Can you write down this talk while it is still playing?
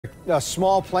A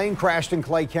small plane crashed in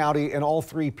Clay County and all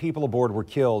 3 people aboard were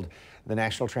killed. The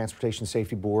National Transportation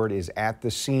Safety Board is at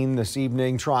the scene this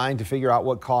evening trying to figure out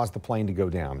what caused the plane to go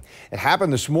down. It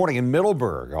happened this morning in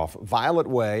Middleburg off Violet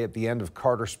Way at the end of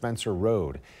Carter Spencer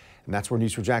Road. And that's where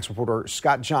News4JAX reporter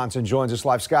Scott Johnson joins us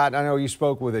live. Scott, I know you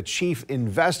spoke with a chief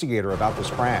investigator about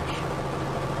this crash.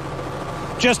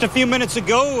 Just a few minutes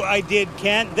ago, I did,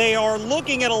 Kent. They are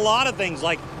looking at a lot of things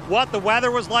like what the weather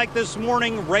was like this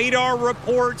morning, radar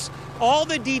reports, all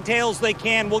the details they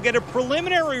can. We'll get a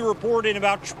preliminary report in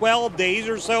about 12 days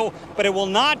or so, but it will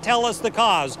not tell us the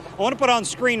cause. I want to put on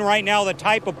screen right now the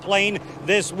type of plane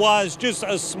this was. Just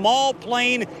a small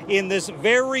plane in this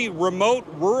very remote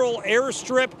rural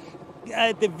airstrip.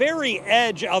 At the very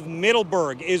edge of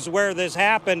Middleburg is where this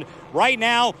happened. Right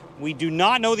now, we do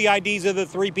not know the IDs of the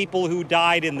 3 people who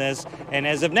died in this, and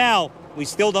as of now, we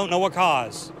still don't know what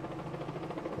cause.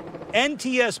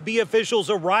 NTSB officials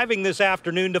arriving this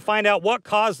afternoon to find out what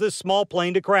caused this small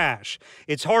plane to crash.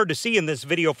 It's hard to see in this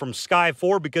video from Sky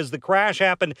 4 because the crash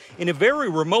happened in a very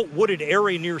remote wooded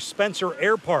area near Spencer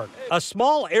Air Park, a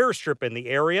small airstrip in the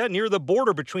area near the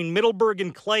border between Middleburg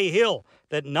and Clay Hill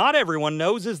that not everyone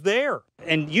knows is there.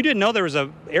 And you didn't know there was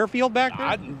an airfield back there?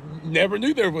 I never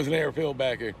knew there was an airfield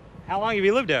back here. How long have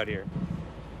you lived out here?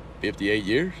 58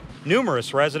 years.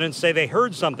 Numerous residents say they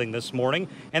heard something this morning,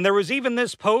 and there was even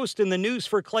this post in the News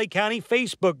for Clay County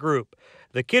Facebook group.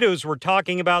 The kiddos were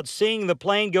talking about seeing the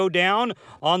plane go down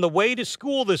on the way to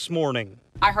school this morning.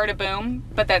 I heard a boom,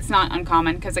 but that's not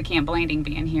uncommon because of Camp Landing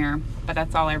being here, but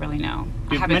that's all I really know.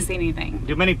 I haven't seen anything.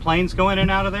 Do many planes go in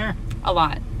and out of there? A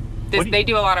lot. They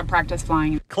do a lot of practice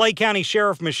flying. Clay County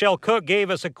Sheriff Michelle Cook gave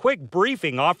us a quick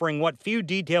briefing offering what few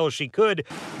details she could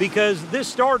because this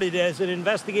started as an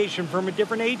investigation from a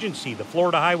different agency, the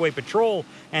Florida Highway Patrol,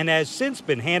 and has since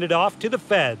been handed off to the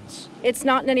feds. It's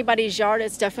not in anybody's yard.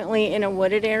 It's definitely in a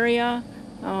wooded area.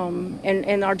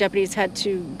 And our deputies had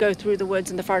to go through the woods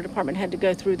and the fire department had to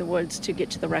go through the woods to get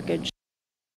to the wreckage.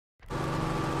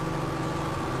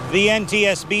 The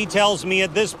NTSB tells me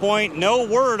at this point no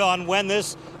word on when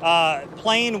this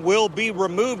plane will be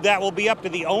removed. That will be up to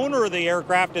the owner of the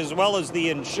aircraft as well as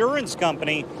the insurance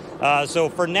company. So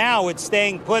for now, it's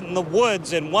staying put in the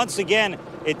woods. And once again,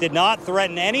 it did not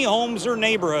threaten any homes or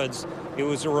neighborhoods. It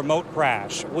was a remote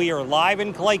crash. We are live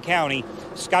in Clay County.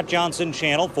 Scott Johnson,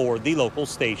 Channel 4, the local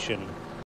station.